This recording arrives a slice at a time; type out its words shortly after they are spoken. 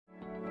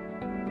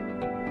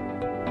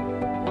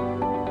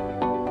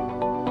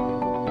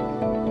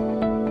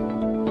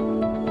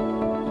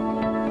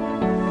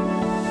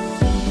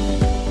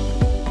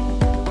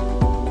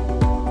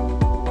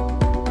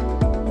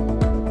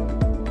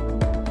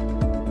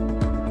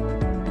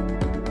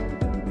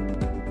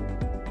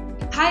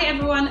Hi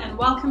everyone and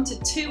welcome to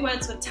Two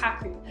Words with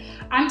Taku.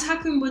 I'm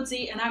Taku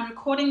Mbudzi and I'm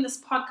recording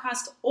this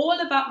podcast all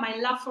about my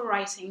love for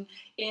writing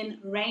in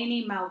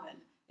rainy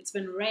Melbourne. It's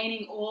been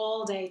raining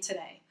all day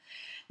today.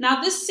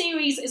 Now this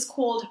series is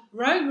called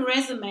Rogue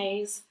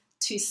Resumes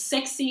to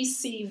Sexy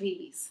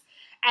CVs,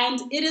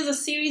 and it is a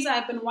series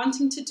I've been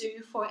wanting to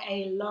do for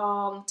a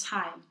long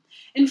time.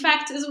 In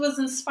fact, it was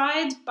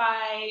inspired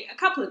by a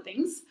couple of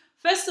things.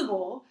 First of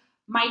all,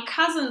 my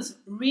cousin's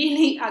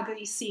really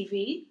ugly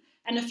CV.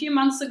 And a few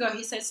months ago,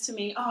 he says to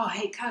me, "Oh,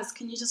 hey, cuz,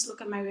 can you just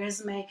look at my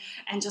resume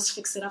and just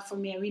fix it up for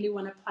me? I really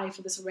want to apply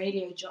for this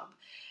radio job."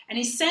 And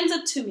he sends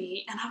it to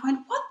me, and I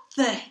went,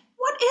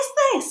 what is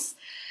this?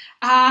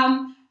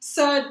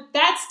 So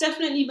that's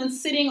definitely been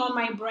sitting on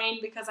my brain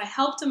because I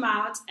helped him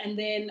out. And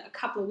then a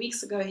couple of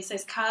weeks ago, he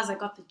says, "Cuz, I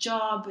got the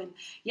job," and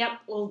yep,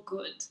 all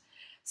good.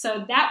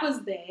 So that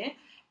was there.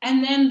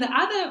 And then the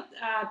other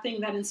thing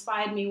that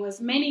inspired me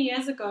was many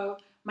years ago,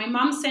 my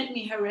mum sent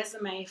me her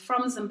resume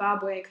from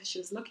Zimbabwe because she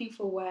was looking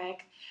for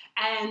work,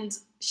 and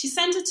she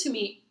sent it to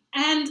me.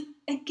 And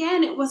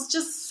again, it was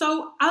just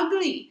so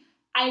ugly.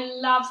 I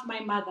love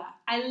my mother.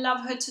 I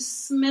love her to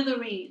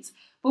smithereens.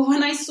 But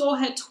when I saw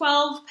her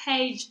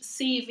 12-page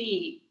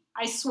CV,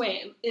 I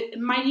swear, it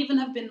might even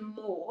have been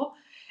more.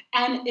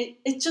 And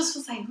it just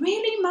was like,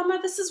 really, Mama,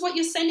 this is what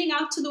you're sending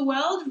out to the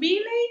world?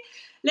 Really?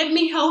 Let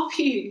me help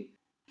you.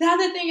 The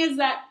other thing is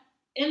that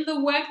in the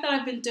work that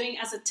I've been doing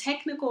as a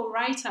technical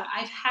writer,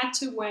 I've had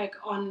to work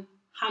on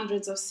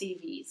hundreds of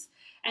CVs.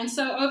 And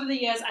so over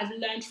the years, I've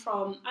learned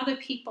from other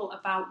people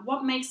about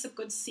what makes a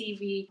good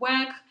CV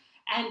work.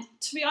 And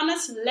to be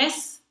honest,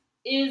 less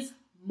is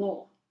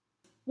more.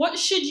 What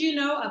should you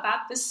know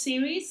about this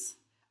series?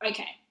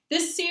 Okay,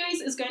 this series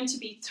is going to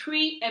be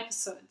 3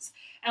 episodes.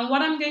 And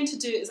what I'm going to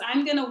do is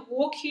I'm going to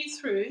walk you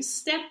through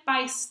step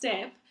by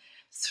step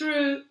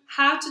through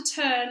how to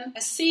turn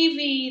a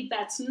CV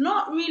that's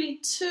not really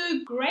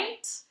too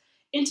great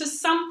into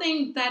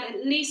something that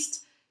at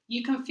least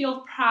you can feel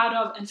proud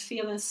of and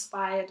feel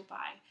inspired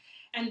by.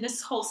 And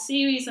this whole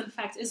series, in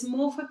fact, is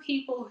more for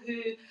people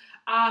who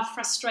are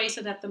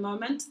frustrated at the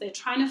moment. They're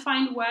trying to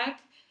find work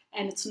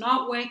and it's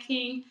not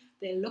working.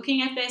 They're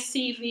looking at their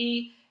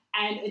CV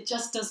and it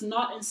just does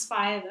not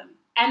inspire them.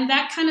 And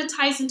that kind of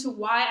ties into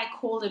why I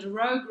called it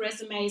Rogue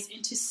Resumes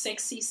into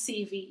Sexy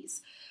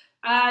CVs.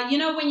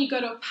 When you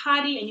go to a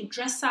party and you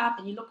dress up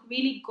and you look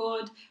really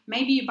good,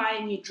 maybe you buy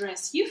a new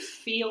dress, you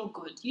feel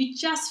good. You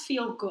just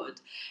feel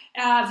good.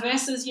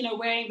 Versus,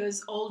 wearing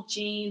those old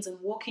jeans and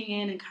walking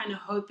in and kind of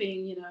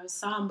hoping,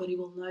 somebody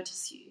will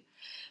notice you.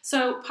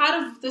 So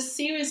part of this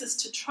series is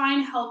to try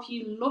and help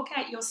you look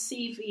at your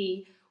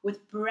CV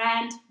with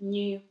brand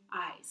new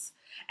eyes.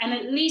 And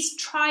at least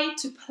try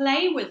to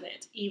play with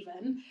it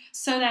even,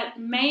 so that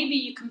maybe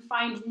you can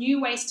find new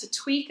ways to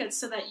tweak it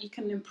so that you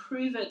can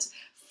improve it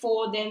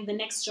for then the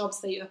next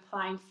jobs that you're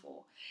applying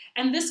for.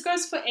 And this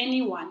goes for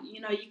anyone.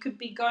 You could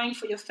be going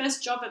for your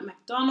first job at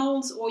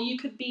McDonald's, or you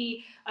could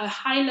be a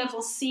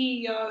high-level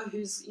CEO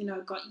who's,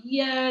 got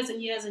years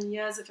and years and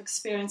years of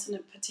experience in a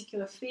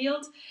particular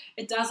field.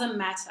 It doesn't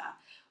matter.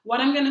 What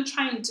I'm going to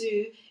try and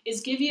do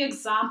is give you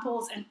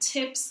examples and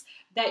tips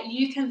that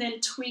you can then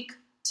tweak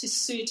to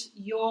suit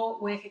your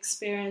work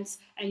experience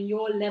and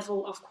your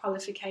level of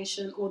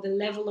qualification or the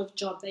level of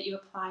job that you're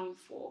applying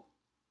for.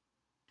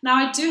 Now,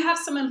 I do have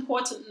some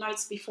important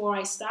notes before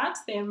I start.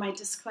 They're my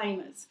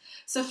disclaimers.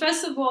 So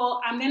first of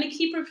all, I'm going to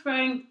keep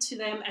referring to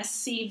them as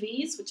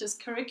CVs, which is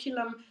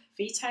curriculum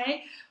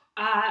vitae,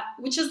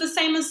 which is the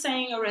same as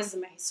saying a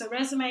resume. So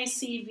resume,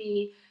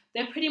 CV,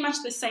 they're pretty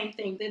much the same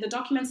thing. They're the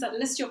documents that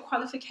list your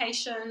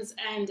qualifications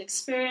and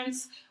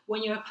experience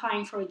when you're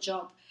applying for a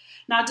job.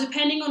 Now,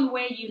 depending on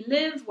where you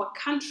live, what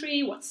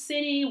country, what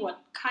city, what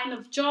kind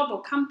of job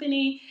or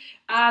company,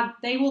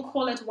 they will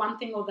call it one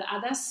thing or the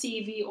other,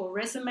 CV or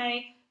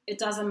resume. It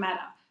doesn't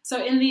matter.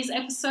 So in these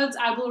episodes,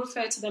 I will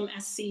refer to them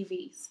as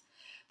CVs.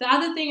 The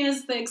other thing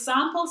is the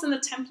examples and the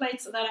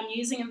templates that I'm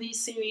using in these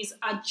series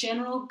are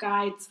general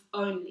guides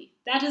only.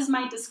 That is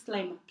my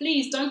disclaimer.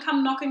 Please don't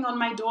come knocking on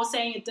my door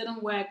saying it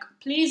didn't work.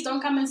 Please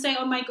don't come and say,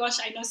 "Oh my gosh,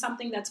 I know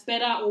something that's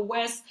better or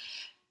worse."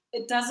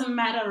 It doesn't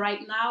matter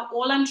right now.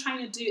 All I'm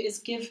trying to do is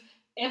give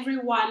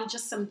everyone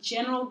just some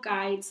general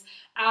guides.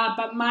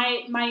 But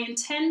my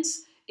intent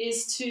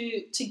is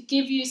to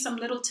give you some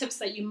little tips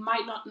that you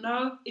might not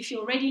know. If you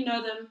already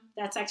know them,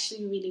 that's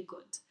actually really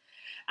good.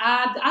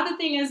 The other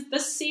thing is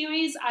this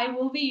series, I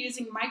will be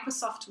using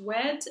Microsoft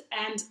Word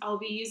and I'll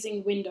be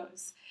using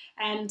Windows.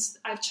 And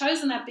I've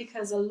chosen that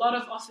because a lot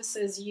of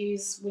offices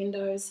use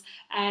Windows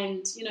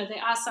and,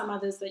 there are some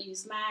others that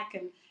use Mac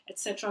and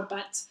etc.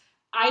 But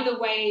either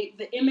way,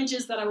 the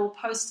images that I will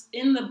post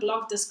in the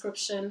blog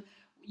description,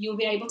 you'll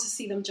be able to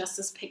see them just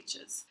as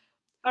pictures.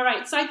 All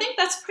right, so I think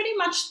that's pretty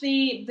much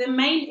the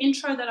main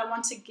intro that I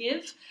want to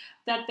give,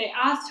 that there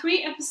are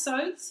 3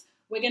 episodes.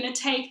 We're going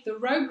to take the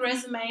Rogue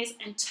Resumes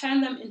and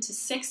turn them into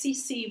sexy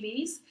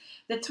CVs.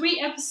 The 3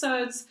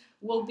 episodes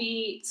will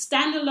be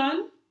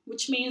standalone,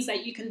 which means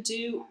that you can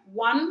do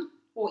one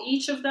or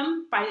each of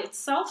them by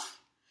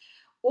itself,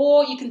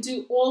 or you can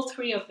do all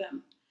 3 of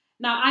them.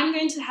 Now I'm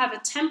going to have a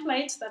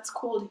template that's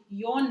called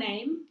Your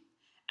Name,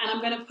 and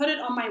I'm going to put it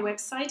on my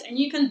website, and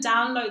you can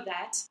download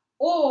that,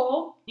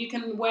 or you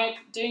can work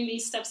doing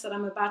these steps that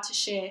I'm about to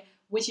share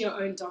with your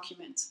own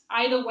document.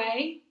 Either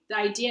way, the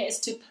idea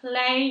is to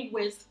play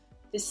with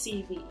the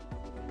CV.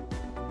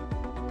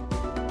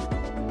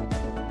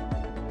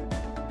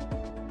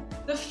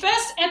 The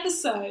first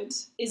episode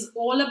is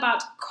all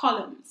about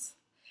columns.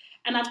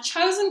 And I've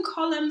chosen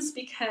columns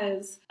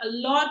because a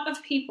lot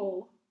of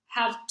people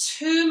have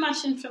too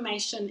much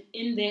information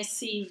in their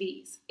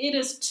CVs. It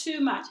is too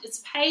much.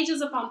 It's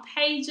pages upon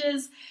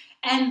pages,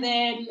 and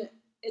then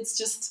it's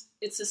just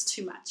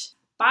too much.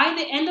 By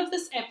the end of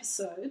this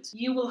episode,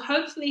 you will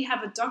hopefully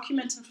have a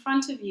document in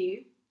front of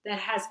you that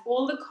has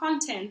all the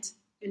content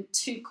in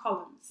 2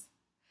 columns.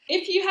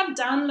 If you have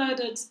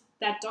downloaded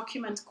that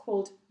document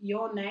called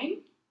Your Name,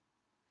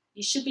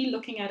 you should be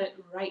looking at it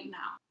right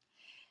now.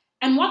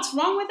 And what's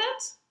wrong with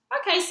it?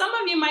 Okay, some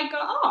of you might go,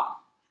 oh,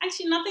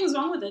 actually nothing's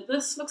wrong with it.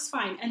 This looks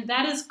fine. And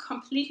that is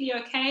completely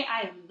okay.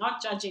 I am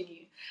not judging you.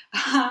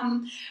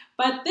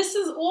 But this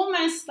is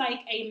almost like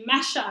a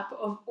mashup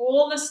of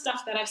all the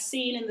stuff that I've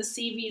seen in the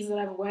CVs that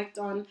I've worked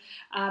on,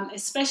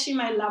 especially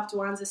my loved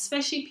ones,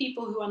 especially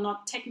people who are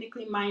not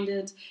technically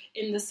minded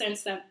in the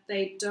sense that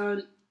they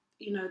don't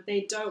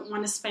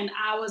want to spend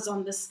hours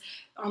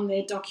on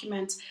their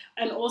document,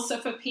 and also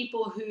for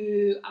people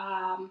who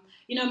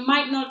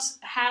might not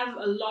have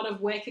a lot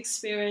of work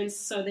experience,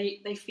 so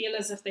they feel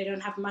as if they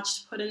don't have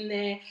much to put in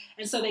there,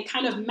 and so they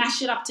kind of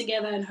mash it up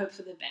together and hope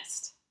for the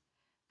best.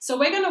 So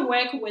we're going to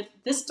work with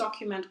this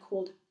document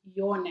called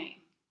Your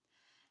Name.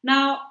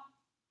 Now,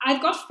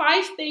 I've got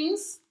 5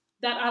 things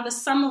that are the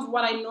sum of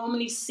what I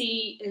normally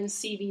see in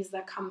CVs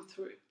that come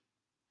through.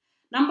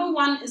 Number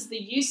 1 is the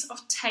use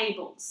of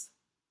tables.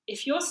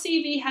 If your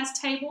CV has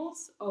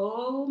tables,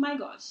 oh my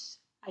gosh,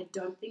 I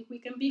don't think we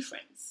can be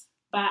friends.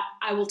 But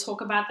I will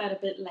talk about that a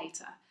bit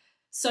later.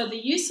 So the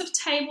use of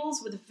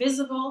tables with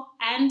visible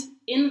and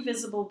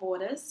invisible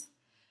borders.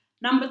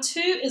 Number 2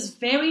 is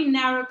very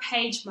narrow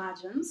page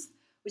margins,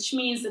 which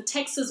means the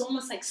text is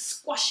almost like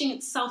squashing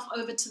itself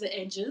over to the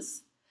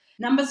edges.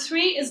 Number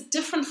 3 is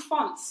different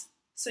fonts.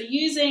 So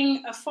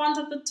using a font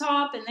at the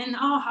top and then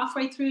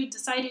halfway through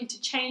deciding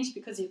to change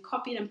because you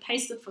copied and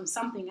pasted from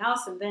something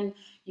else and then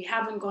you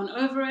haven't gone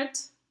over it.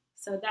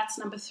 So that's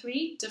number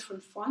 3,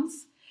 different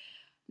fonts.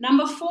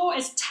 Number 4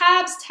 is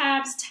tabs,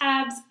 tabs,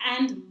 tabs,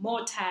 and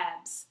more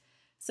tabs.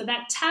 So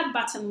that tab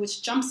button,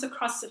 which jumps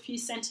across a few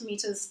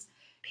centimeters,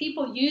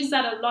 people use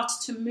that a lot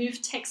to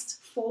move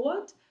text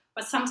forward,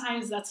 but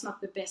sometimes that's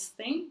not the best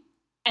thing.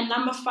 And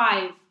number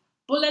 5,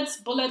 bullets,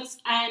 bullets,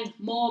 and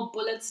more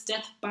bullets,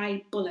 death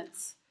by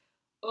bullets.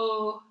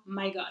 Oh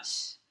my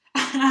gosh.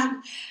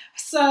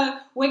 So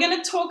we're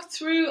going to talk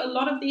through a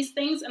lot of these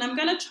things, and I'm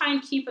going to try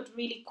and keep it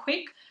really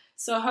quick.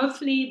 So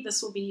hopefully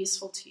this will be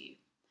useful to you.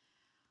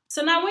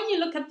 So now when you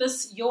look at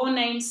this Your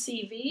Name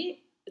CV,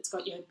 it's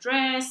got your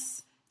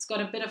address, it's got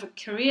a bit of a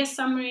career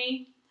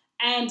summary,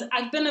 and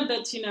I've been a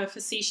bit,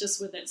 facetious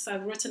with it. So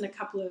I've written a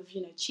couple of,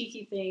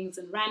 cheeky things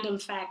and random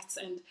facts,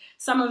 and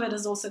some of it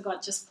has also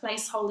got just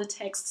placeholder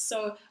text.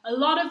 So a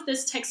lot of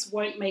this text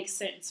won't make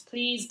sense.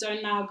 Please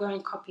don't now go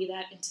and copy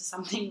that into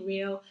something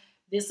real.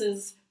 This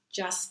is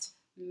just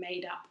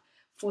made up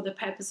for the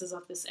purposes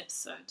of this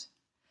episode.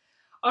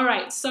 All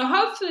right, so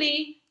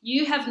hopefully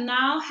you have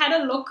now had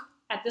a look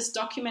at this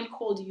document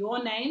called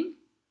Your Name,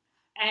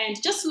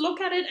 and just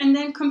look at it and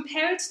then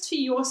compare it to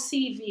your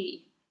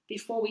CV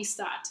before we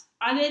start.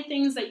 Are there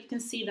things that you can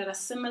see that are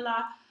similar?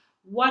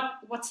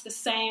 What's the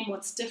same?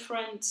 What's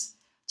different?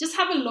 Just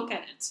have a look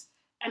at it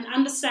and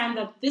understand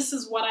that this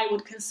is what I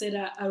would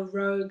consider a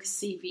rogue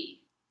CV.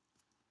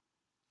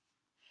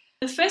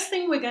 The first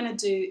thing we're going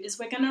to do is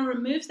we're going to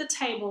remove the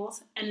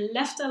tables and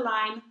left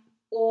align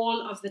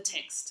all of the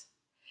text.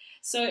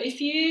 So if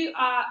you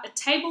are a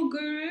table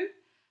guru,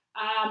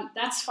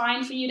 that's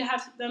fine for you to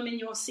have them in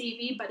your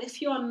CV, but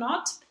if you're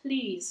not,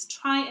 please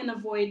try and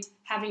avoid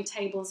having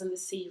tables in the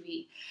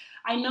CV.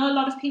 I know a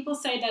lot of people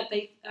say that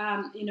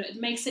it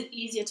makes it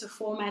easier to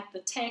format the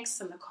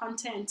text and the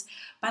content,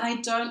 but I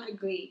don't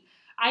agree.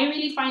 I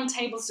really find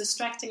tables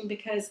distracting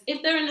because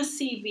if they're in a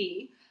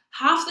CV,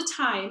 half the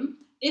time,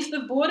 if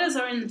the borders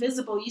are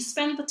invisible, you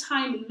spend the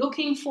time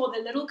looking for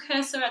the little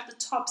cursor at the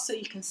top so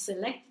you can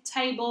select the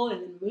table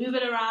and then move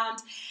it around.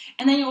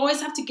 And then you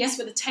always have to guess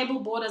where the table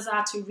borders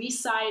are to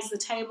resize the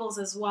tables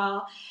as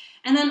well.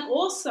 And then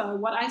also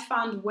what I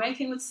found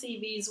working with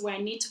CVs where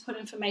I need to put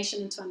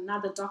information into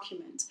another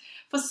document.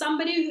 For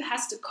somebody who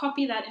has to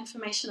copy that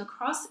information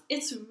across,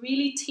 it's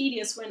really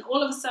tedious when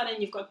all of a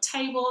sudden you've got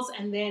tables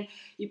and then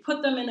you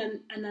put them in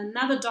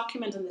another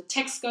document and the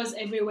text goes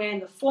everywhere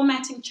and the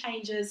formatting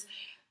changes.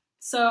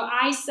 So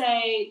I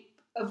say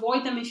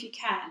avoid them if you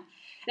can.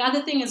 The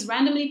other thing is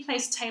randomly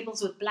placed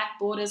tables with black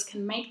borders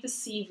can make the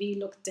CV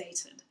look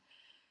dated.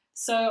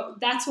 So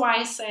that's why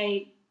I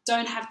say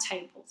don't have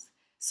tables.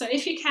 So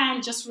if you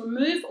can, just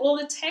remove all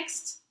the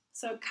text,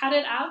 so cut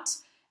it out,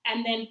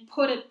 and then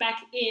put it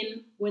back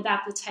in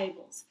without the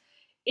tables.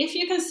 If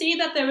you can see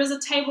that there is a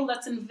table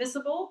that's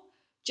invisible,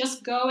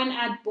 Just go and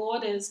add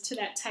borders to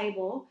that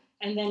table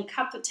and then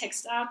cut the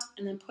text out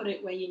and then put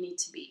it where you need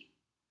to be.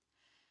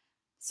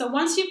 So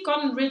once you've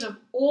gotten rid of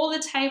all the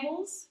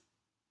tables,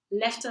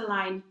 left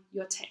align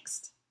your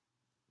text.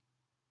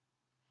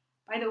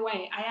 By the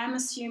way, I am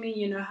assuming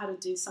you know how to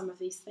do some of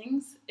these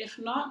things. If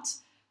not,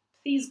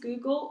 please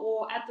Google,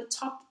 or at the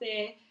top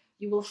there,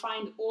 you will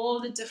find all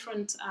the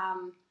different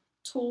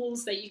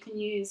tools that you can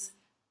use.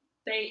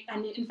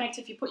 And in fact,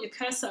 if you put your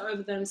cursor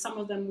over them, some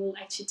of them will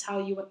actually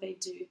tell you what they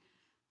do.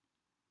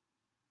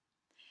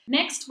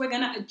 Next, we're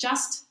going to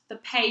adjust the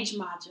page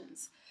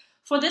margins.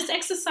 For this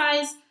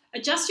exercise,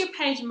 adjust your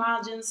page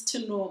margins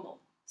to normal.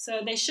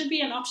 So there should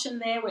be an option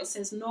there where it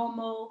says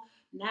normal,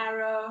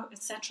 narrow,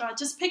 etc.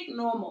 Just pick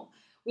normal,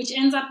 which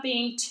ends up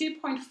being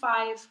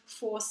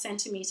 2.54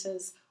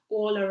 centimeters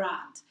all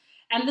around.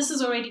 And this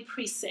is already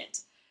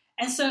preset.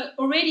 And so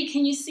already,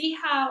 can you see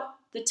how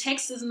the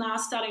text is now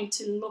starting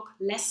to look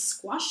less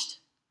squashed?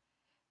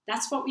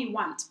 That's what we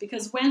want,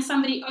 because when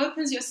somebody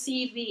opens your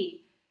CV,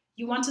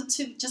 you want it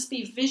to just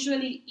be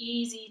visually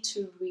easy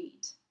to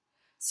read.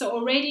 So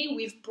already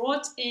we've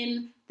brought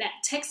in that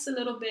text a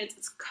little bit,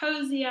 it's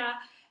cozier,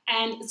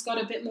 and it's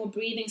got a bit more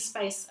breathing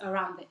space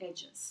around the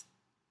edges.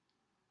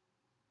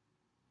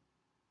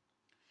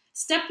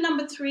 Step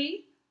number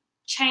 3,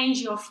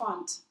 change your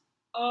font.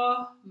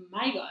 Oh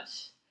my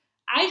gosh.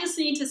 I just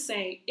need to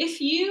say, if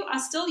you are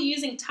still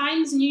using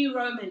Times New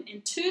Roman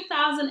in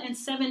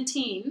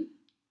 2017,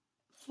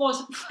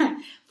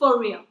 for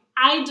real,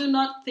 I do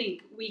not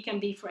think we can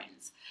be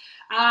friends.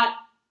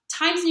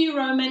 Times New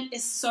Roman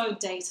is so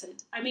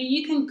dated. I mean,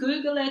 you can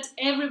Google it.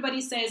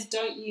 Everybody says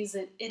don't use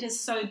it. It is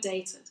so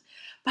dated.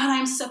 But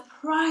I'm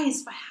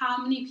surprised by how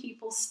many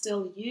people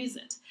still use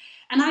it.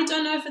 And I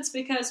don't know if it's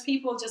because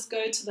people just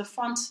go to the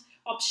font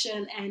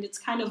option and it's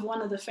kind of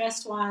one of the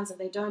first ones and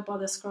they don't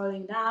bother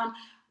scrolling down.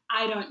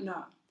 I don't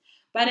know.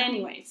 But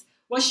anyways,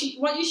 what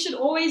you should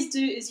always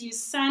do is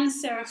use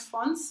sans serif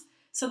fonts.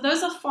 So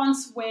those are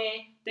fonts where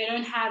they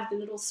don't have the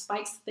little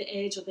spikes at the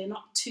edge, or they're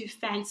not too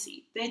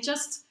fancy. They're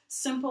just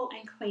simple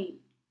and clean.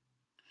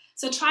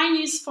 So try and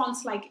use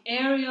fonts like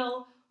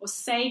Arial or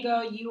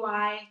Sago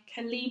UI,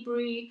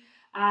 Calibri,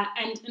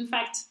 and in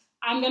fact,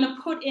 I'm going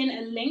to put in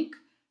a link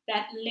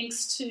that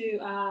links to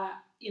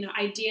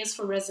ideas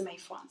for resume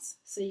fonts.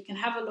 So you can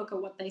have a look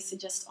at what they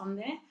suggest on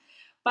there.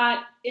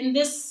 But in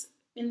this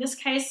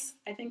case,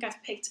 I think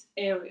I've picked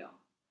Arial.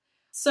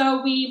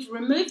 So we've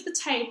removed the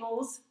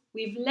tables,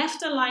 we've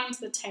left aligned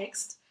the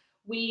text,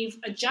 we've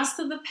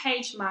adjusted the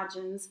page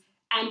margins,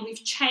 and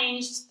we've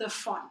changed the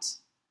font.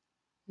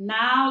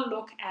 Now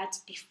look at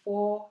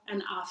before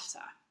and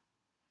after.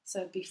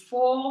 So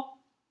before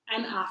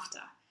and after.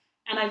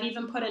 And I've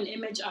even put an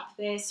image up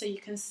there so you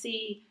can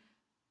see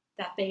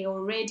that they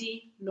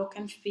already look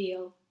and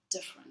feel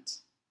different.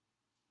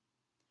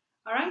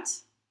 All right,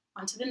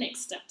 on to the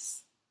next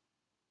steps.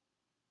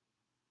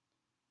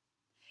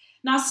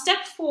 Now,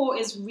 step 4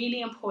 is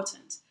really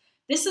important.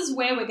 This is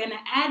where we're going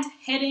to add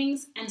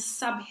headings and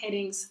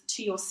subheadings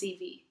to your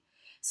CV.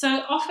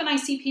 So often I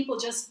see people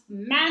just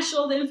mash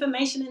all the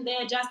information in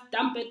there, just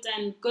dump it,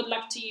 and good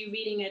luck to you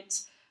reading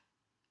it.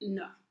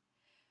 No.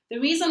 The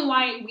reason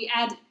why we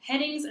add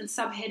headings and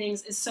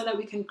subheadings is so that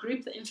we can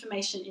group the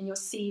information in your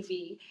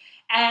CV.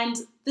 And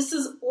this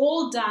is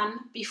all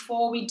done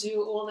before we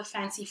do all the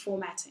fancy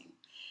formatting.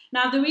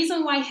 Now, the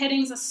reason why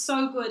headings are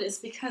so good is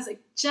because it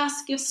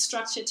just gives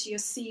structure to your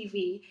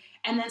CV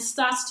and then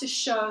starts to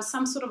show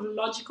some sort of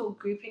logical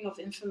grouping of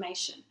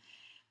information.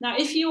 Now,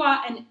 if you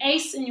are an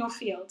ace in your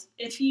field,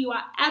 if you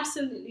are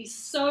absolutely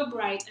so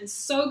bright and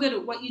so good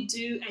at what you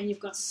do and you've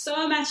got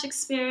so much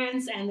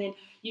experience and then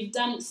you've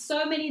done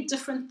so many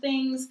different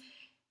things,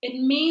 it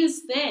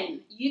means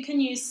then you can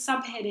use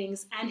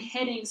subheadings and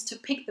headings to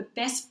pick the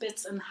best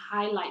bits and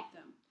highlight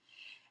them.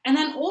 And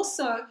then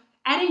also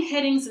adding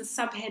headings and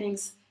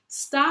subheadings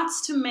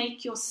starts to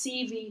make your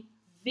CV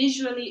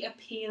visually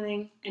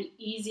appealing and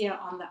easier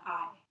on the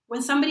eye.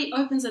 When somebody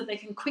opens it, they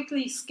can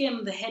quickly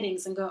skim the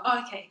headings and go,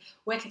 oh, okay,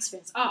 work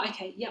experience. Oh,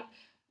 okay, yep,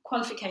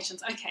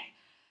 qualifications, okay.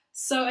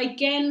 So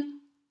again,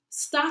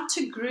 start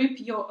to group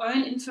your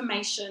own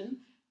information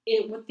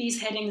with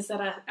these headings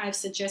that I've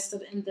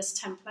suggested in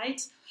this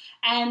template.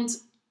 And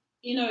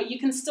you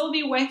can still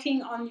be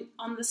working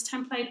on this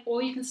template,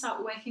 or you can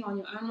start working on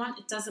your own one.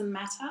 It doesn't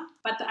matter.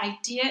 But the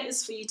idea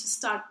is for you to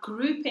start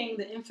grouping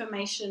the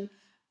information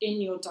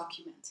in your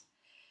document.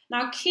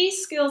 Now, key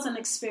skills and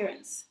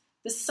experience,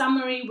 the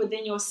summary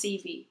within your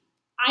CV.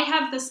 I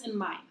have this in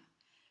mind.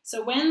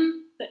 So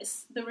when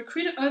the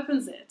recruiter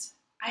opens it,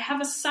 I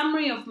have a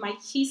summary of my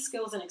key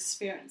skills and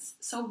experience.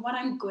 So what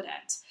I'm good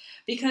at.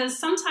 Because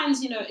sometimes,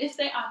 if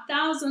there are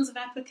thousands of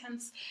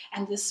applicants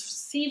and this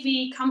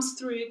CV comes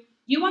through,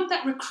 you want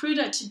that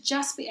recruiter to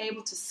just be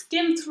able to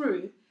skim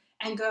through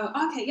and go,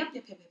 okay, yep,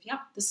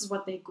 this is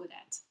what they're good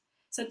at.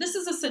 So this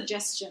is a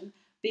suggestion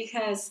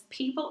because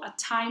people are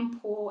time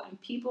poor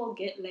and people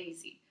get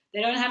lazy.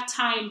 They don't have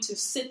time to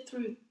sit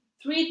through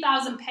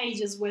 3,000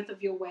 pages worth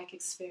of your work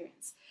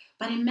experience.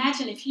 But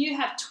imagine if you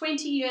have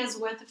 20 years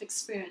worth of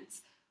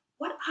experience,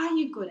 what are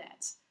you good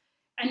at?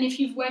 And if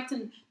you've worked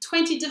in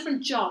 20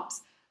 different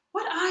jobs,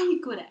 what are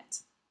you good at?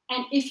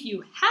 And if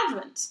you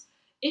haven't,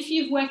 if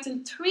you've worked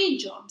in 3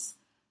 jobs,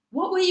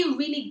 what were you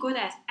really good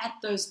at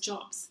those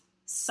jobs?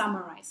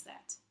 Summarize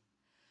that.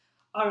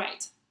 All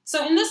right.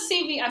 So in this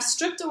CV, I've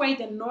stripped away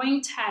the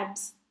annoying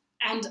tabs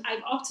and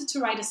I've opted to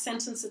write a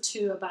sentence or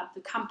 2 about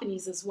the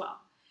companies as well.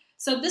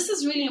 So this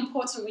is really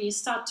important when you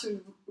start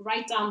to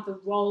write down the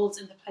roles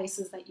and the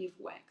places that you've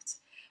worked,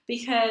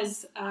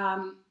 because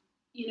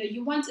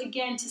you want,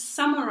 again, to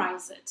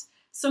summarize it.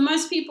 So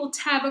most people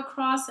tab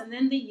across and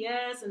then the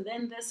years and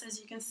then this, as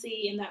you can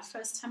see in that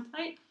first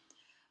template.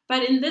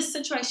 But in this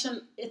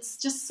situation, it's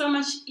just so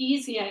much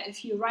easier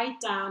if you write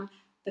down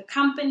the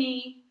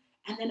company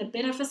and then a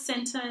bit of a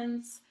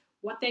sentence,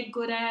 what they're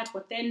good at,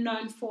 what they're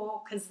known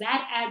for, because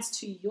that adds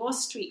to your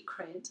street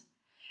cred.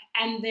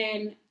 And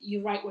then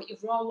you write what your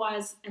role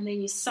was, and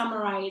then you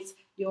summarize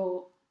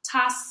your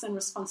tasks and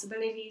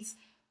responsibilities,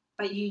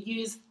 but you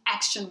use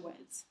action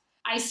words.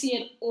 I see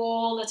it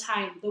all the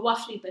time, the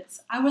waffly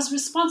bits. I was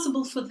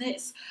responsible for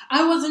this.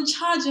 I was in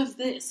charge of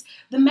this.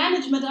 The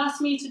management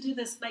asked me to do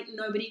this. Like,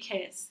 nobody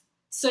cares.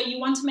 So you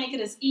want to make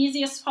it as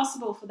easy as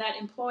possible for that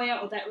employer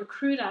or that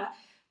recruiter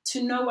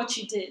to know what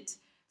you did.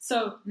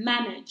 So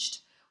managed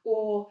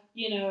or,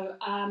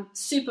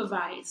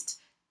 supervised,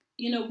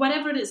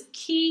 whatever it is,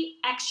 key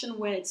action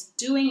words,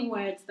 doing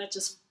words that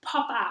just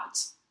pop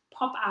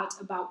out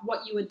about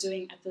what you were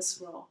doing at this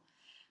role.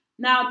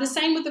 Now, the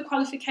same with the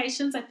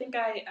qualifications. I think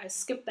I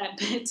skipped that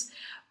bit,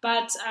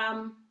 but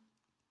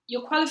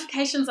your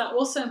qualifications are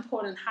also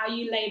important. How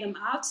you lay them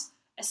out,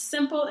 as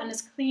simple and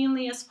as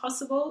cleanly as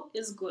possible,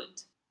 is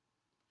good.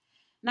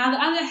 Now,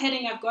 the other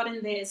heading I've got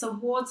in there is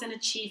awards and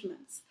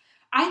achievements.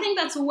 I think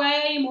that's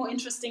way more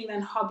interesting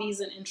than hobbies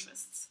and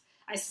interests.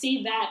 I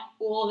see that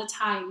all the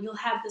time. You'll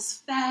have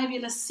this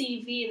fabulous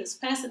CV, this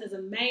person is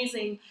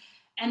amazing,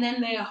 and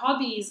then their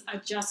hobbies are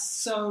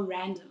just so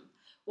random.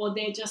 Or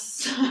they're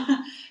just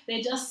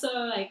so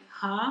like,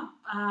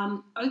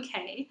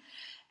 okay.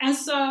 And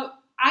so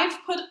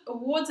I've put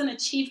awards and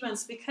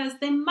achievements because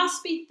there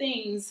must be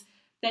things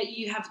that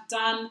you have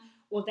done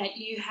or that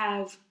you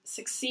have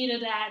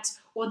succeeded at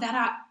or that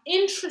are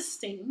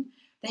interesting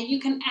that you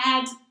can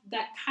add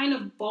that kind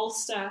of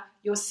bolster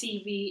your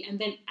CV and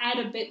then add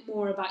a bit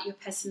more about your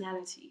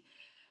personality.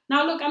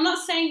 Now, look, I'm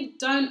not saying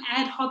don't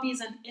add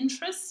hobbies and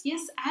interests.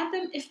 Yes, add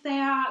them if they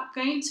are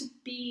going to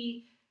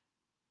be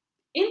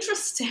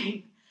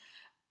interesting.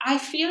 I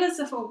feel as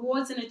if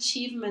awards and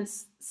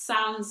achievements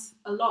sounds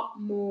a lot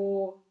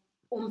more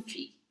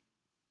oomphy.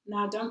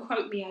 Now, don't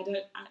quote me. I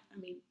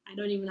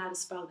don't even know how to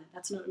spell that.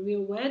 That's not a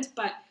real word,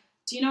 but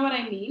do you know what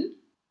I mean?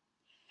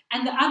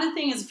 And the other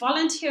thing is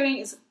volunteering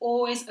is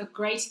always a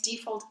great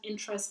default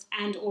interest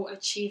and or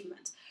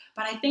achievement.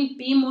 But I think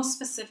be more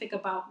specific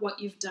about what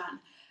you've done.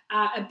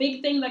 A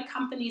big thing that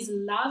companies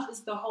love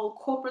is the whole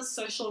corporate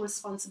social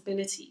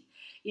responsibility.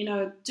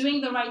 Doing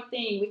the right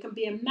thing. We can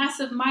be a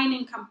massive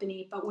mining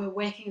company, but we're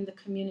working in the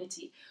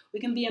community. We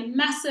can be a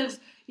massive,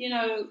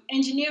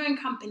 engineering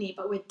company,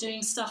 but we're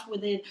doing stuff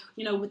with it,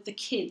 with the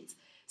kids.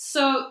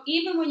 So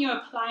even when you're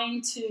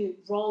applying to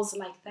roles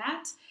like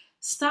that,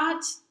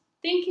 start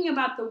thinking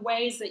about the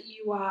ways that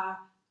you are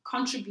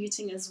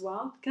contributing as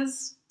well,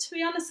 because to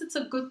be honest, it's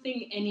a good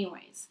thing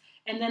anyways.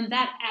 And then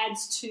that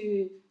adds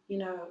to,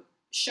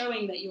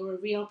 showing that you're a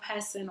real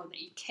person or that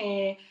you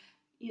care,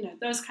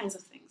 those kinds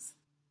of things.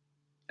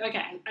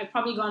 Okay, I've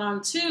probably gone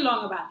on too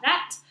long about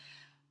that,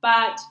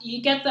 but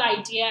you get the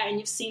idea and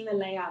you've seen the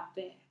layout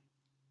there.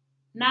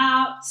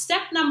 Now,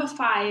 step number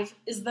 5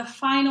 is the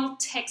final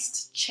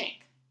text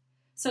check.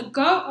 So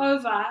go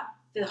over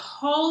the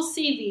whole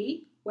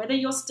CV, whether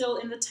you're still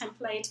in the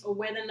template or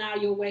whether now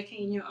you're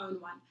working in your own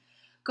one.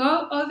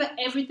 Go over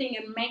everything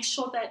and make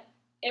sure that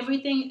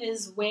everything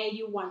is where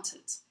you want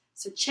it.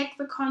 So check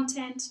the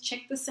content,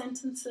 check the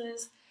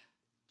sentences,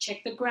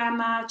 check the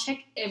grammar,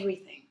 check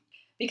everything.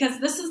 Because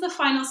this is the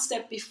final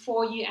step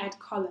before you add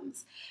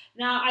columns.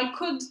 Now,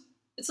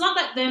 it's not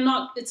that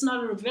it's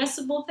not a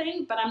reversible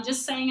thing, but I'm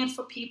just saying it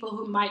for people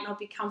who might not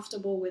be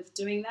comfortable with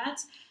doing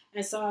that.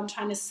 And so I'm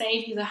trying to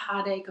save you the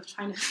heartache of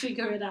trying to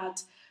figure it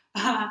out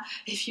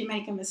if you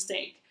make a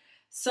mistake.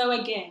 So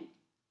again,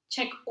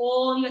 check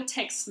all your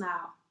text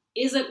now.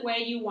 Is it where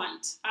you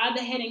want? Are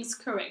the headings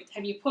correct?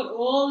 Have you put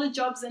all the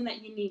jobs in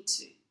that you need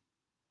to?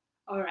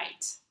 All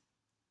right,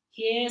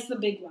 here's the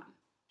big one.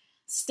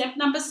 Step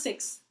number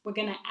 6, we're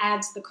going to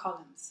add the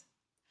columns.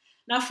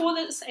 Now for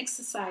this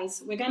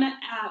exercise, we're going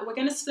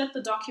to split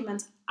the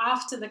document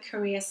after the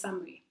career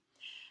summary.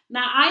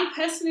 Now I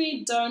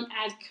personally don't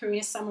add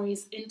career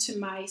summaries into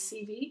my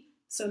CV,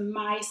 so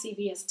my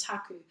CV as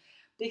Taku,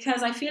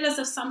 because I feel as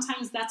if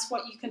sometimes that's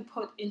what you can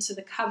put into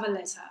the cover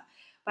letter,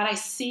 but I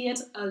see it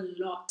a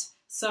lot.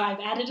 So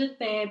I've added it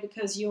there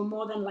because you're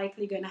more than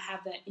likely going to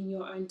have that in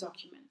your own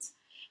document.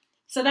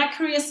 So that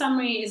career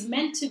summary is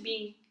meant to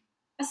be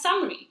a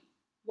summary.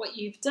 What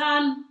you've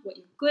done, what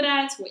you're good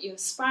at, what you're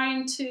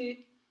aspiring to.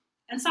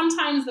 And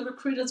sometimes the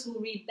recruiters will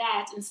read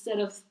that instead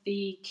of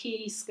the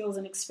key skills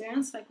and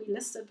experience like we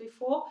listed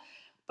before.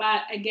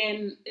 But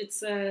again,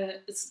 it's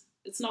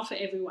It's not for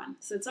everyone.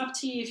 So it's up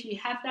to you if you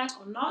have that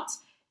or not.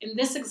 In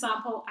this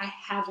example, I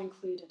have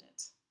included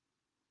it.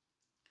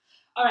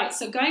 All right,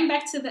 so going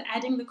back to the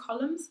adding the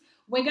columns,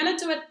 we're going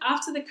to do it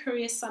after the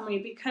career summary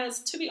because,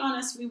 to be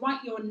honest, we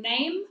want your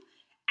name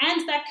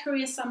and that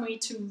career summary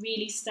to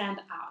really stand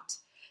out.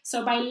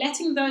 So by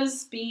letting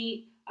those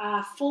be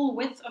full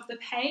width of the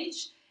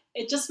page,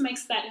 it just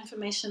makes that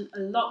information a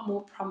lot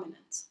more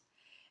prominent.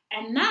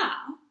 And now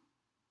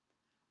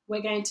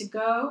we're going to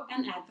go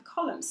and add the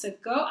columns. So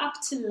go up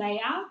to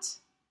layout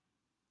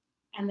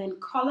and then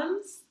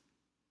columns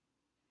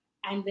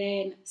and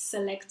then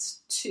select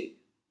 2.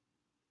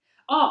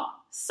 Oh,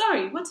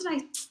 sorry,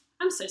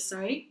 I'm so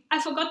sorry. I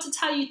forgot to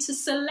tell you to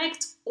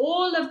select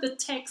all of the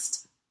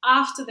text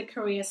after the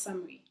career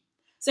summary.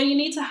 So you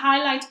need to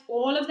highlight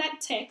all of that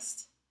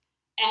text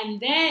and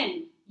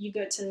then you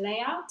go to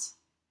layout,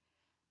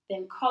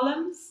 then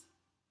columns,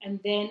 and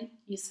then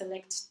you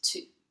select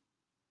 2.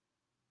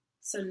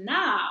 So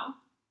now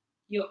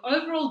your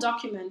overall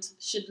document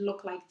should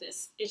look like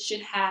this. It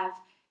should have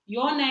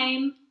your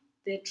name,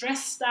 the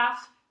address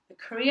stuff, the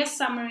career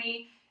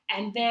summary,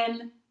 and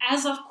then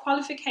as of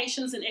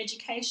qualifications in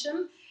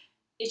education,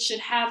 it should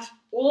have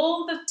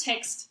all the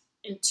text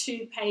in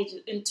 2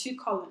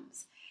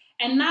 columns.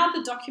 And now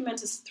the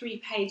document is 3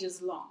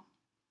 pages long.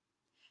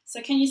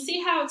 So can you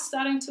see how it's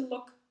starting to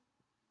look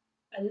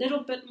a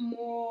little bit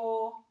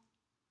more,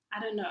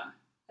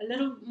 a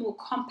little more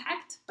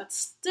compact, but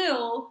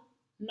still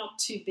not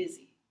too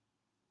busy?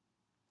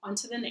 On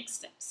to the next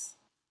steps.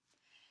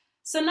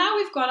 So now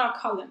we've got our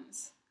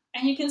columns.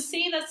 And you can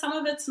see that some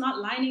of it's not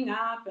lining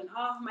up and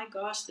oh my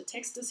gosh, the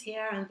text is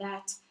here and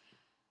that.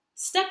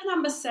 Step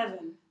number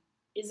 7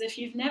 is if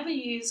you've never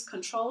used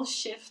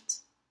Control-Shift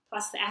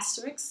plus the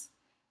asterisk.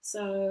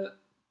 So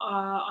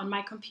on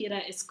my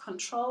computer it's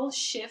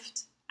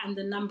Control-Shift and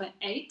the number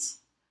 8,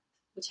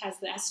 which has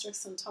the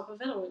asterisk on top of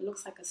it, or it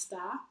looks like a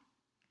star.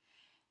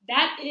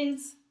 That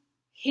is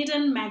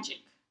hidden magic,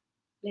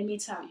 let me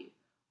tell you.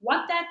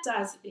 What that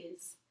does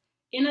is,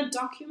 in a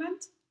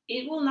document,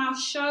 it will now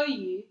show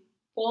you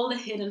all the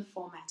hidden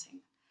formatting.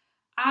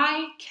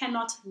 I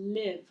cannot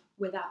live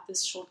without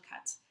this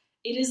shortcut.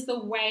 It is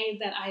the way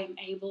that I am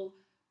able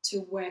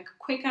to work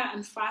quicker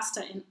and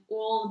faster in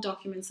all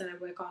documents that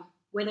I work on,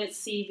 whether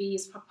it's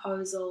CVs,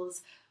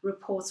 proposals,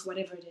 reports,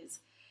 whatever it is.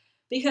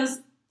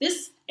 Because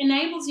this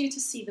enables you to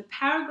see the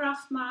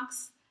paragraph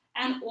marks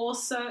and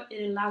also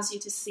it allows you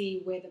to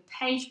see where the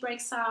page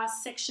breaks are,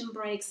 section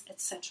breaks,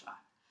 etc.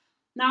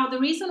 Now, the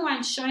reason why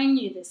I'm showing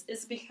you this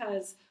is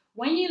because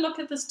when you look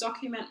at this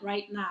document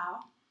right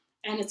now,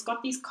 and it's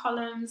got these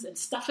columns and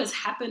stuff has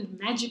happened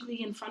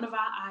magically in front of our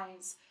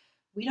eyes,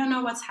 we don't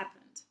know what's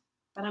happened,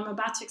 but I'm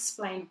about to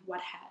explain what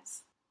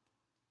has.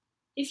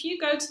 If you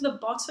go to the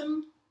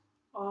bottom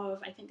of,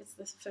 I think it's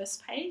the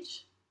first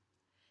page,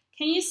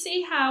 can you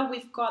see how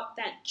we've got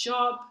that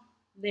job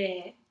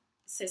there? It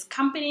says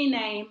company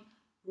name,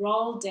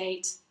 role,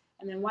 date,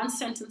 and then one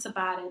sentence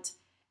about it.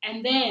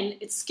 And then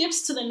it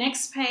skips to the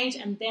next page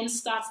and then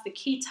starts the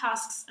key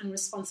tasks and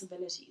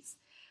responsibilities.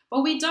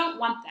 But we don't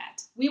want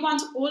that. We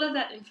want all of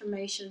that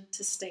information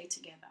to stay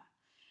together.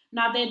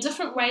 Now, there are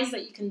different ways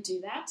that you can do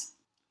that.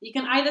 You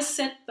can either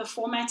set the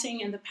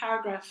formatting and the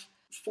paragraph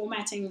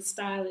formatting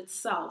style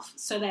itself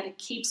so that it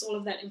keeps all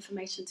of that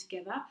information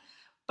together.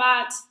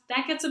 But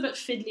that gets a bit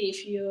fiddly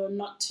if you're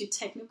not too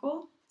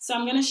technical. So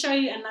I'm going to show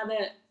you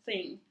another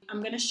thing. I'm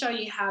going to show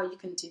you how you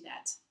can do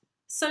that.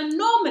 So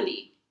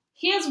normally,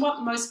 here's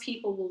what most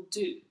people will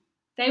do.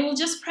 They will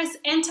just press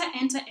enter,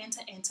 enter,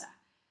 enter, enter.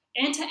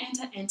 Enter,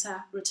 enter,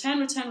 enter, return,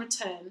 return,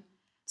 return,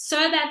 so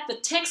that the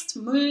text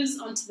moves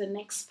onto the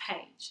next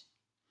page.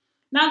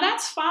 Now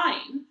that's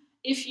fine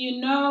if you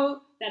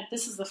know that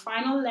this is the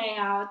final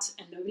layout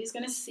and nobody's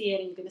going to see it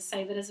and you're going to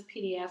save it as a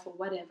PDF or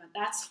whatever,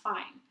 that's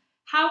fine.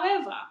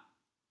 However,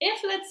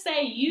 if let's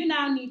say you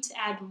now need to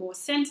add more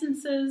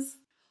sentences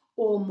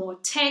or more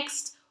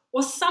text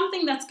or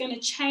something that's going to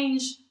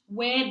change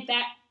where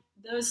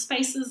those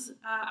spaces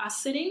are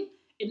sitting,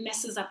 it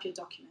messes up your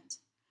document.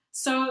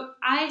 So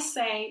I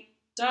say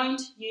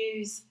don't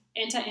use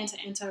enter, enter,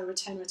 enter,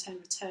 return, return,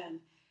 return.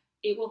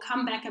 It will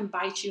come back and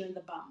bite you in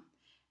the bum.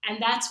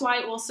 And that's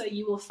why also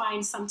you will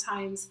find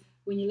sometimes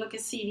when you look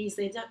at CVs,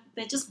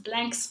 they're just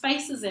blank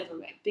spaces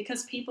everywhere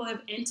because people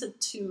have entered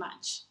too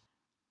much.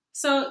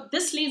 So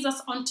this leads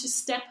us on to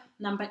step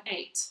number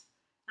 8.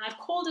 And I've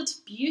called it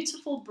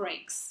beautiful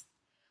breaks.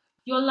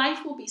 Your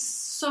life will be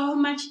so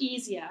much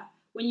easier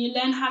when you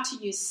learn how to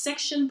use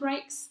section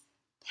breaks,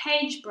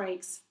 page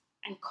breaks,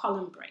 and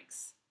column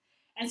breaks.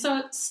 And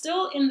so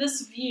still in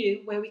this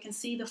view where we can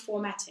see the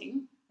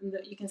formatting and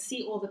you can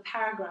see all the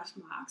paragraph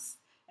marks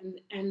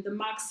and the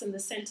marks and the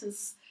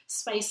sentence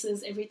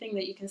spaces, everything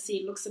that you can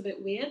see looks a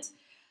bit weird.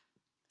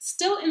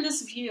 Still in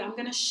this view, I'm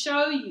going to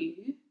show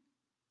you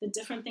the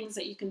different things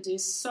that you can do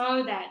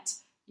so that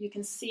you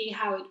can see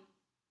how it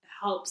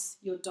helps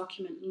your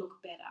document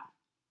look better.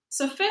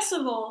 So first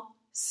of all,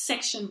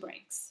 section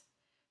breaks.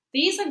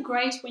 These are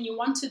great when you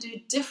want to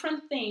do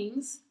different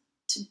things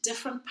to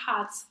different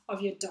parts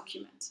of your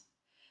document.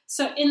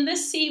 So in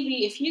this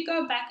CV, if you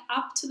go back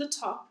up to the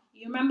top,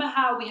 you remember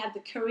how we had the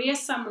career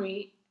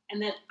summary,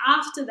 and then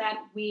after that,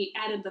 we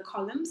added the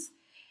columns.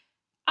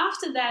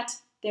 After that,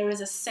 there is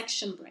a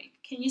section break.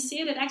 Can you see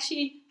it? It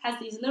actually has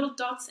these little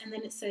dots, and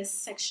then it says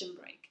section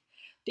break,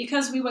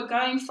 because we were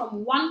going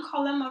from one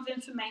column of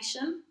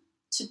information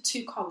to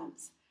 2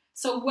 columns.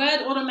 So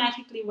Word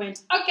automatically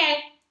went, okay,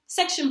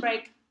 section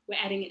break,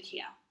 we're adding it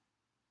here.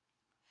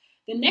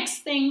 The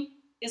next thing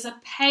is a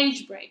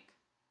page break.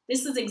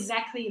 This is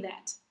exactly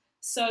that.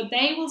 So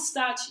they will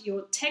start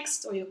your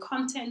text or your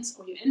content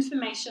or your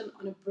information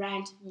on a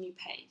brand new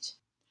page.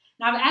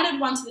 Now I've added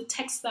one to the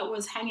text that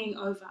was hanging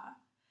over.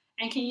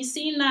 And can you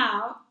see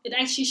now, it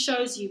actually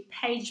shows you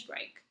page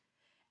break.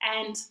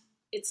 And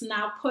it's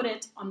now put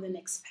it on the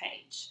next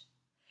page.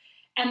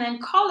 And then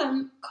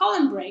column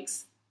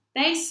breaks,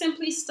 they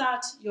simply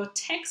start your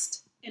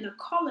text in a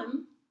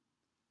column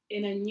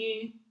in a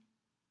new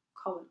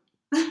column.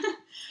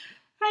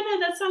 I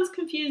know that sounds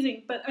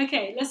confusing, but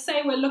okay, let's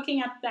say we're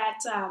looking at that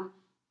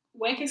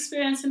work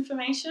experience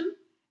information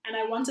and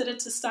I wanted it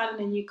to start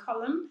in a new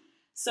column.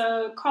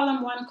 So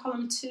column 1,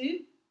 column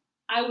 2,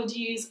 I would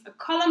use a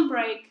column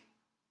break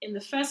in the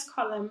first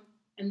column,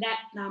 and that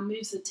now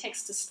moves the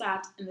text to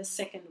start in the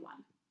second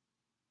one.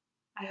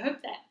 I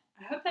hope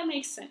that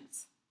makes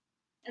sense.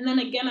 And then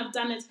again, I've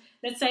done it,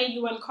 let's say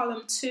you were in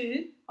column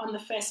 2 on the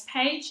first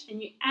page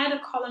and you add a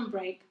column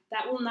break,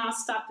 that will now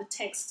start the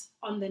text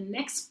on the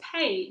next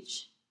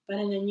page, but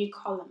in a new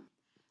column.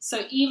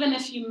 So even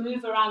if you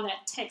move around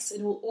that text,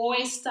 it will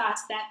always start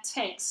that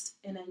text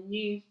in a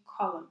new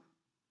column.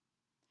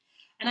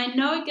 And I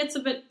know it gets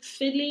a bit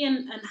fiddly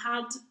and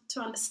hard to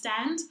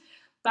understand,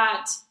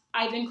 but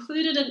I've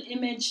included an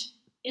image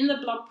in the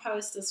blog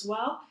post as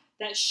well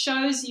that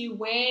shows you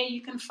where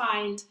you can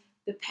find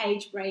the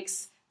page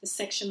breaks, the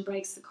section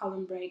breaks, the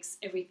column breaks,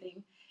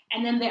 everything.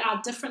 And then there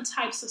are different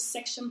types of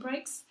section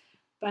breaks,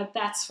 but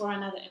that's for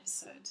another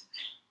episode.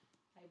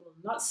 I will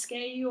not scare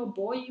you or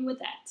bore you with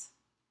that.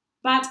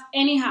 But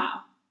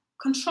anyhow,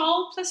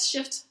 Control plus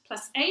Shift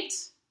plus 8,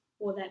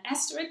 or that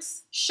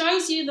asterisk,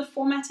 shows you the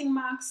formatting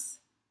marks,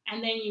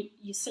 and then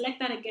you select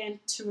that again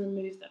to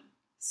remove them.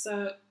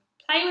 So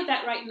play with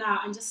that right now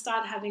and just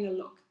start having a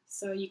look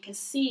so you can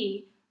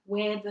see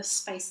where the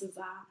spaces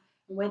are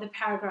and where the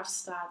paragraphs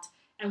start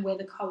and where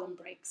the column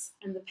breaks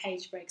and the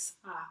page breaks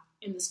are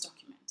in this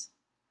document.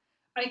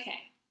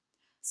 Okay,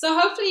 so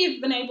hopefully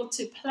you've been able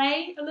to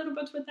play a little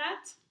bit with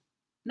that.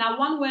 Now,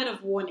 one word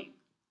of warning.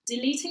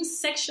 Deleting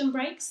section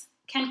breaks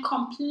can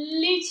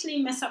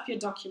completely mess up your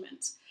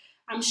document.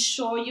 I'm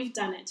sure you've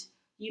done it.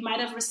 You might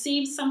have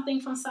received something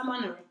from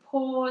someone, a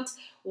report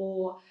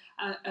or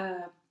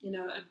a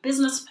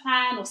business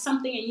plan or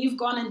something, and you've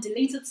gone and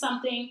deleted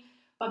something,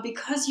 but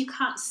because you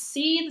can't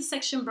see the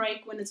section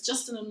break when it's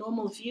just in a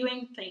normal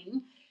viewing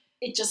thing,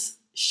 it just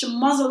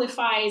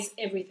schmozzleifies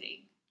everything.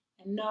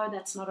 And no,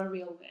 that's not a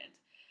real word.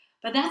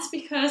 But that's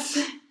because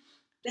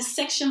the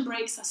section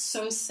breaks are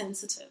so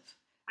sensitive.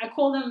 I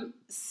call them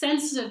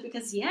sensitive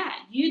because,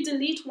 you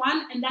delete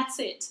one and that's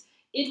it.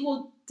 It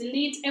will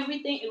delete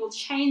everything. It will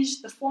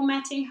change the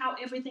formatting, how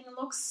everything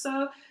looks.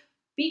 So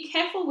be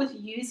careful with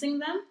using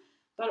them,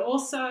 but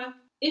also,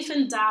 if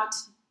in doubt,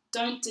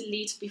 don't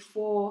delete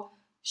before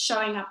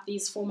showing up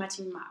these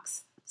formatting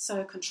marks.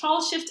 So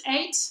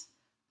Control-Shift-8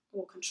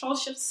 or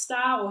Control-Shift-*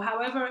 or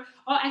however,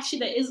 actually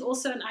there is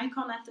also an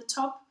icon at the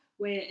top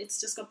where it's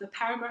just got the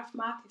paragraph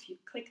mark. If you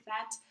click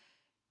that,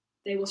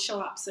 they will show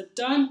up. So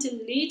don't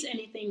delete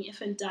anything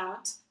if in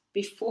doubt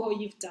before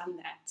you've done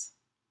that.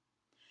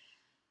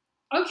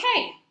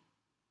 Okay,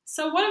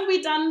 so what have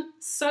we done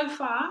so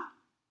far?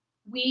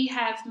 We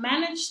have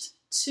managed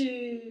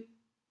to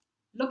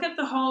look at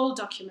the whole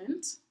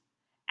document,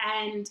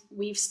 and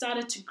we've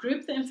started to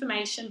group the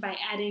information by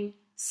adding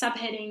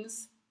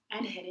subheadings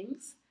and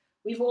headings.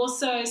 We've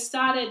also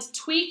started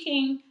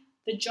tweaking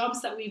the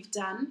jobs that we've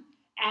done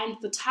and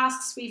the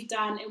tasks we've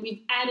done, and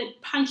we've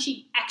added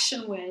punchy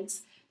action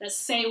words that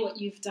say what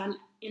you've done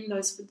in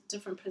those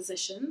different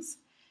positions.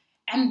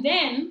 And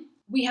then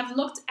we have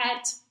looked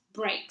at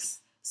breaks.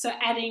 So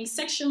adding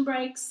section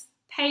breaks,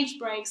 page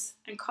breaks,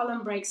 and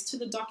column breaks to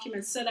the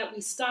document so that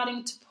we're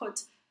starting to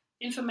put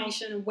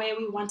information where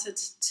we want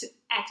it to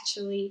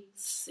actually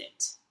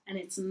sit. And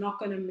it's not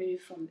going to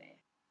move from there.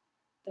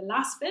 The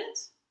last bit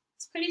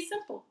is pretty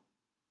simple.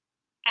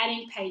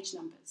 Adding page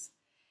numbers.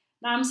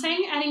 Now I'm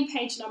saying adding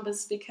page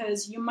numbers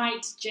because you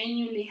might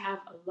genuinely have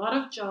a lot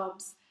of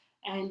jobs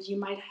and you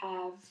might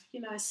have,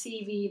 a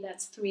CV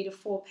that's 3 to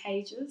 4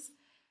 pages.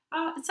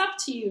 It's up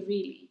to you,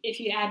 really, if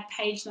you add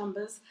page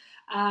numbers.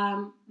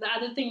 The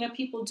other thing that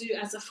people do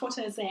as a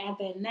footer is they add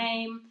their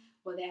name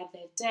or they add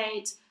their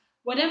date.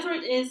 Whatever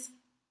it is,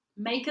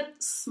 make it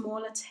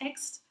smaller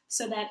text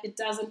so that it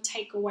doesn't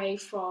take away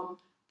from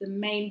the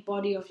main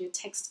body of your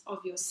text of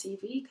your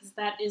CV, because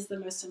that is the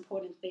most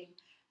important thing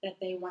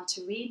that they want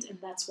to read, and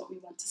that's what we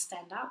want to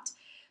stand out.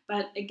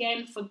 But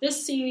again, for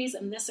this series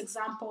and this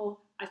example,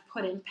 I've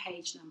put in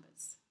page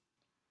numbers.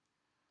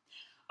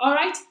 All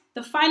right,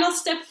 the final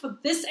step for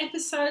this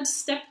episode,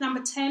 step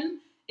number 10,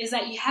 is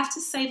that you have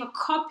to save a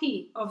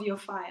copy of your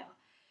file.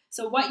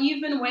 So what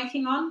you've been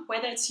working on,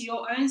 whether it's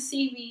your own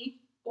CV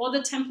or the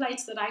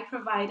templates that I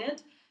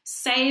provided,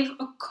 save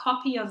a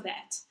copy of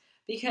that,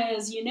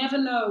 because you never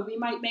know, we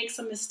might make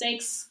some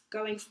mistakes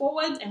going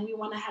forward and we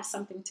want to have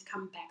something to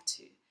come back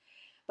to.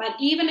 But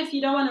even if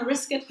you don't want to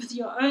risk it with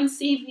your own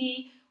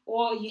CV,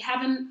 or you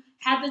haven't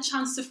had the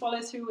chance to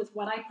follow through with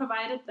what I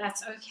provided,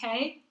 that's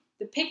okay.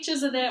 The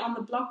pictures are there on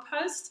the blog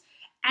post,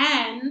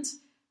 and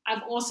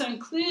I've also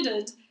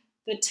included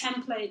the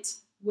template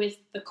with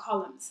the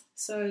columns.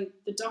 So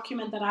the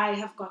document that I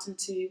have gotten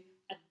to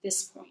at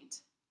this point.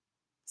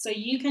 So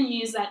you can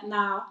use that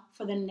now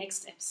for the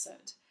next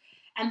episode.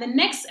 And the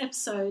next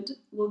episode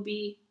will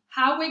be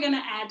how we're going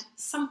to add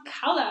some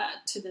color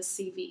to the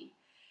CV.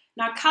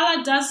 Now,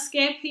 color does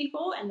scare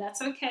people, and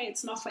that's okay.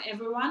 It's not for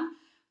everyone.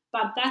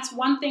 But that's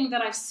one thing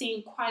that I've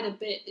seen quite a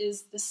bit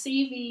is the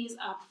CVs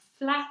are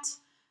flat.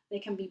 They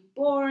can be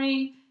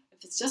boring.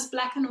 If it's just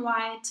black and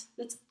white,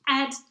 let's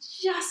add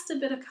just a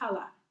bit of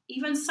color.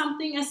 Even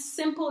something as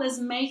simple as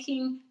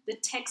making the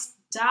text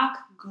dark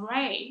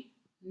gray,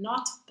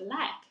 not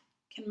black,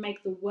 can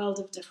make the world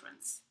of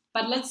difference.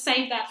 But let's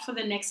save that for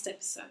the next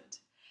episode.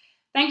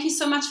 Thank you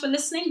so much for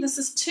listening. This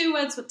is 2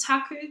 Words with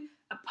Taku,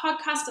 a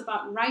podcast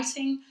about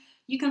writing.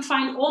 You can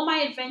find all my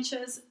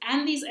adventures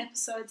and these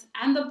episodes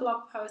and the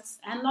blog posts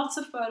and lots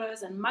of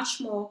photos and much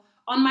more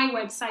on my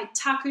website,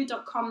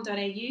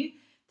 taku.com.au.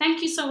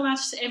 Thank you so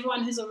much to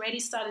everyone who's already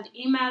started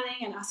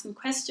emailing and asking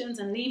questions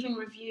and leaving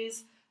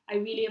reviews. I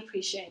really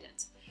appreciate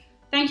it.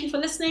 Thank you for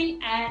listening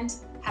and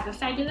have a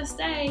fabulous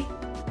day.